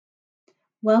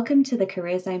Welcome to the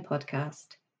Career Zone podcast,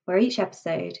 where each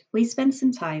episode we spend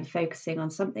some time focusing on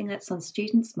something that's on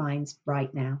students' minds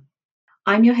right now.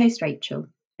 I'm your host, Rachel,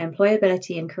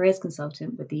 Employability and Careers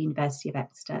Consultant with the University of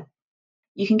Exeter.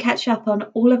 You can catch up on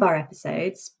all of our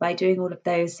episodes by doing all of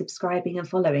those subscribing and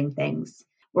following things.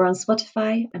 We're on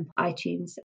Spotify and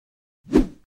iTunes.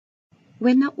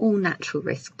 We're not all natural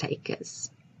risk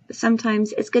takers, but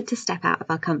sometimes it's good to step out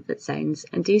of our comfort zones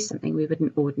and do something we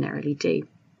wouldn't ordinarily do.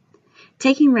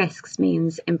 Taking risks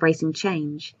means embracing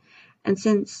change, and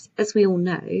since, as we all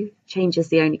know, change is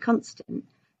the only constant,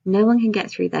 no one can get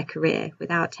through their career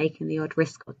without taking the odd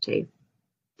risk or two.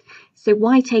 So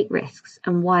why take risks,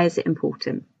 and why is it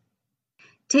important?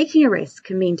 Taking a risk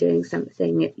can mean doing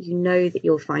something you know that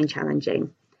you'll find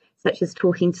challenging, such as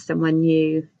talking to someone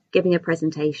new, giving a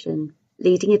presentation,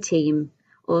 leading a team,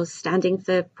 or standing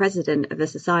for president of a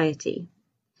society.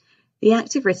 The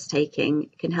act of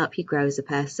risk-taking can help you grow as a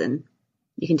person.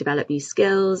 You can develop new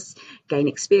skills, gain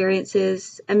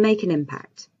experiences, and make an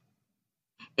impact.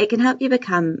 It can help you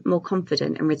become more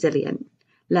confident and resilient,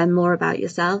 learn more about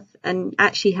yourself, and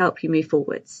actually help you move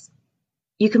forwards.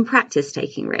 You can practice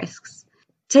taking risks.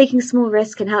 Taking small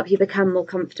risks can help you become more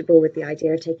comfortable with the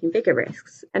idea of taking bigger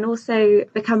risks, and also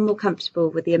become more comfortable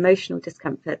with the emotional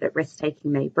discomfort that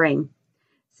risk-taking may bring.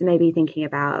 So maybe thinking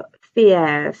about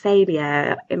fear,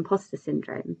 failure, imposter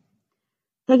syndrome.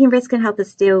 Taking risks can help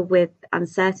us deal with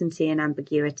uncertainty and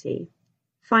ambiguity.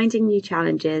 Finding new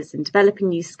challenges and developing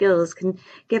new skills can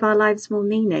give our lives more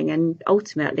meaning and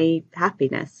ultimately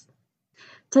happiness.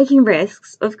 Taking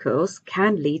risks, of course,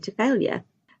 can lead to failure,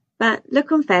 but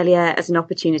look on failure as an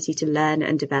opportunity to learn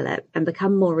and develop and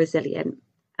become more resilient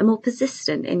and more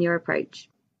persistent in your approach.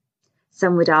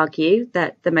 Some would argue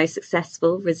that the most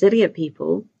successful, resilient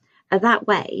people are that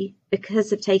way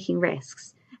because of taking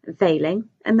risks and failing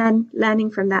and then learning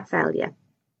from that failure.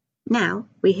 Now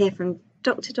we hear from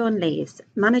Dr. Dawn Lees,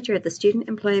 Manager of the Student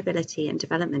Employability and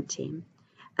Development Team,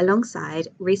 alongside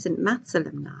recent maths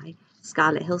alumni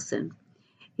Scarlett Hilson,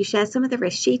 who shares some of the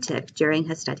risks she took during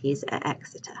her studies at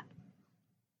Exeter.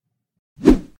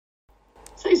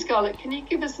 So Scarlett, can you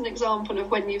give us an example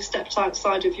of when you've stepped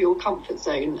outside of your comfort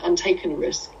zone and taken a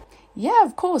risk? Yeah,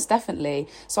 of course, definitely.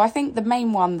 So I think the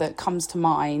main one that comes to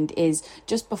mind is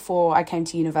just before I came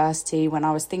to university, when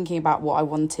I was thinking about what I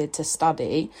wanted to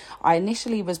study. I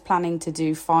initially was planning to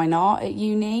do fine art at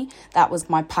uni. That was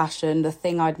my passion, the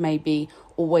thing I'd maybe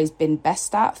always been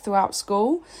best at throughout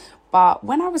school. But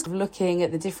when I was looking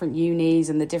at the different unis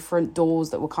and the different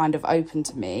doors that were kind of open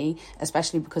to me,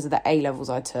 especially because of the A-levels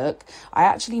I took, I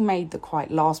actually made the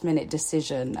quite last-minute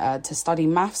decision to study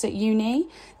maths at uni.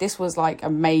 This was like a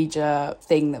major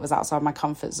thing that was outside my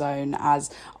comfort zone, as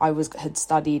I had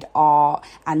studied art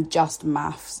and just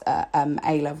maths at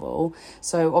A-level.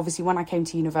 So obviously when I came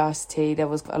to university, there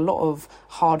was a lot of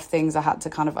hard things I had to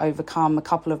kind of overcome, a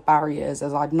couple of barriers,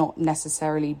 as I'd not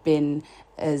necessarily been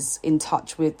as in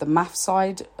touch with the math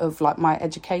side of like my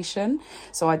education.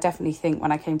 So I definitely think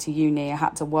when I came to uni, I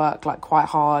had to work like quite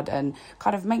hard and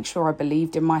kind of make sure I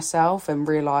believed in myself and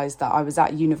realised that I was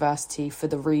at university for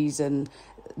the reason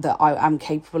that I am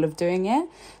capable of doing it.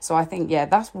 So I think, yeah,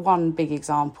 that's one big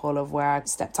example of where I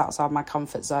stepped outside my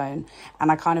comfort zone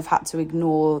and I kind of had to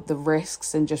ignore the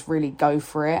risks and just really go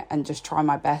for it and just try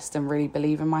my best and really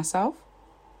believe in myself.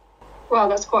 Wow,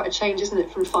 that's quite a change, isn't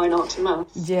it, from fine art to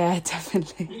maths? Yeah,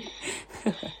 definitely.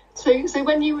 So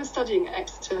when you were studying at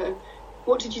Exeter,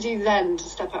 what did you do then to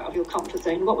step out of your comfort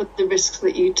zone? What were the risks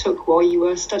that you took while you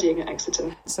were studying at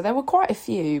Exeter? So there were quite a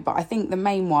few, but I think the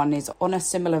main one is on a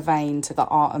similar vein to the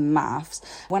art and maths.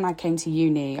 When I came to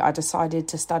uni, I decided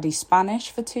to study Spanish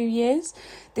for 2 years.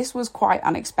 This was quite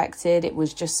unexpected. It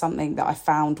was just something that I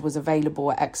found was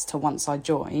available at Exeter once I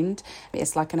joined.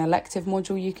 It's like an elective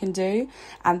module you can do.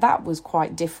 And that was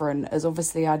quite different, as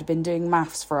obviously I'd been doing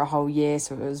maths for a whole year,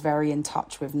 so it was very in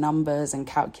touch with numbers and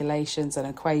calculations and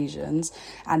equations.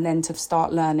 And then to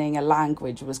start learning a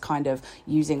language was kind of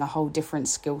using a whole different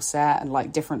skill set and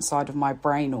like different side of my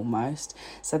brain almost.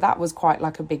 So that was quite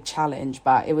like a big challenge,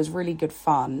 but it was really good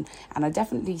fun. And I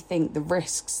definitely think the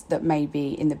risks that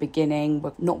maybe in the beginning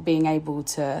were not being able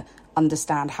to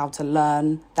understand how to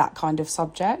learn that kind of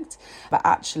subject, but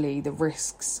actually the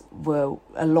risks were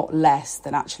a lot less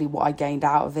than actually what I gained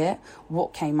out of it.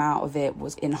 What came out of it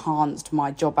was enhanced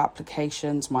my job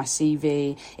applications, my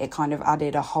CV. It kind of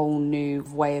added a whole new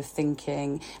way of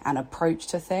thinking and approach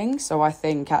to things. So I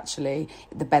think actually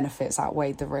the benefits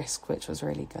outweighed the risk, which was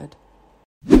really good.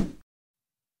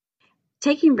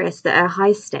 Taking risks that are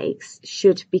high stakes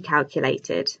should be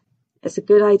calculated. It's a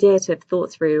good idea to have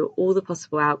thought through all the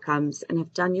possible outcomes and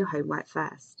have done your homework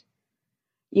first.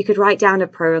 You could write down a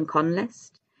pro and con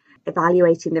list,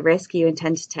 evaluating the risk you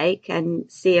intend to take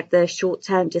and see if the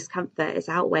short-term discomfort is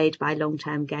outweighed by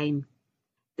long-term gain.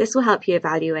 This will help you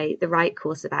evaluate the right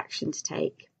course of action to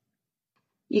take.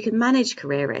 You can manage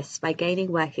career risks by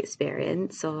gaining work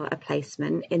experience or a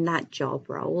placement in that job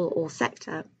role or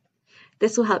sector.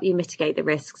 This will help you mitigate the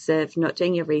risks of not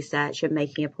doing your research and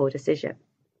making a poor decision.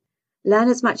 Learn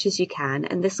as much as you can,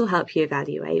 and this will help you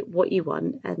evaluate what you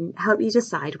want and help you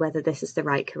decide whether this is the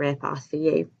right career path for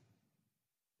you.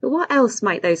 But what else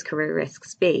might those career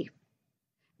risks be?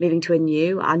 Moving to a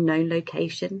new, unknown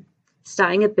location,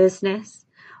 starting a business,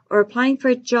 or applying for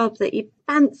a job that you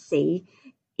fancy,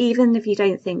 even if you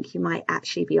don't think you might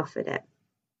actually be offered it.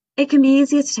 It can be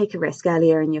easier to take a risk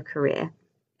earlier in your career.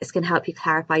 This can help you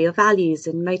clarify your values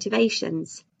and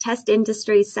motivations, test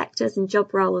industries, sectors, and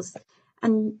job roles,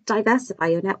 and diversify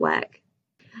your network.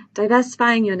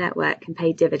 Diversifying your network can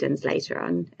pay dividends later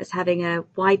on, as having a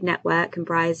wide network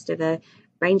comprised of a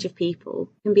range of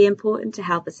people can be important to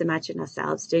help us imagine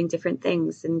ourselves doing different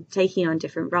things and taking on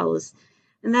different roles,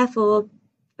 and therefore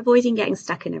avoiding getting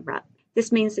stuck in a rut.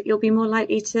 This means that you'll be more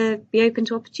likely to be open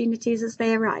to opportunities as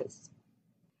they arise.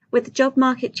 With the job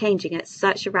market changing at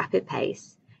such a rapid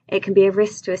pace, it can be a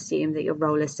risk to assume that your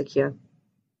role is secure.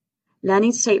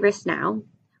 Learning to take risks now,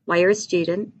 while you're a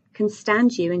student, can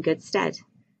stand you in good stead,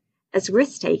 as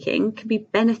risk-taking can be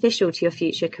beneficial to your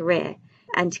future career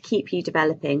and to keep you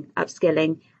developing,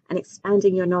 upskilling, and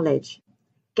expanding your knowledge,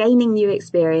 gaining new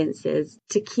experiences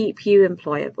to keep you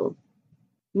employable.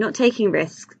 Not taking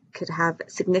risks could have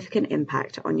significant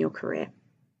impact on your career.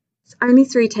 It's only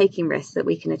through taking risks that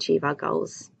we can achieve our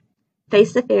goals,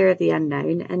 face the fear of the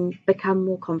unknown, and become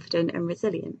more confident and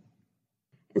resilient.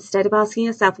 Instead of asking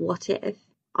yourself, what if,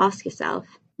 ask yourself,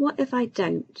 what if I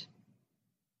don't?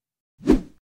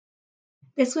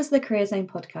 This was the Career Zone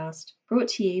podcast, brought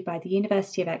to you by the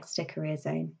University of Exeter Career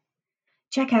Zone.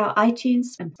 Check out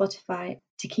iTunes and Spotify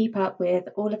to keep up with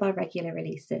all of our regular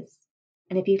releases.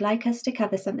 And if you'd like us to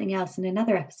cover something else in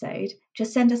another episode,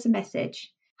 just send us a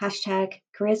message,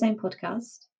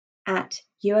 #CareerZonePodcast,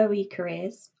 @UOE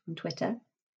Careers on Twitter,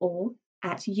 or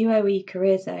 @UOE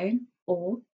Career Zone,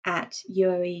 or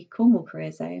 @UOE Cornwall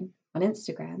Career Zone on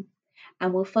Instagram,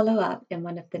 and we'll follow up in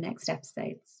one of the next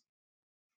episodes.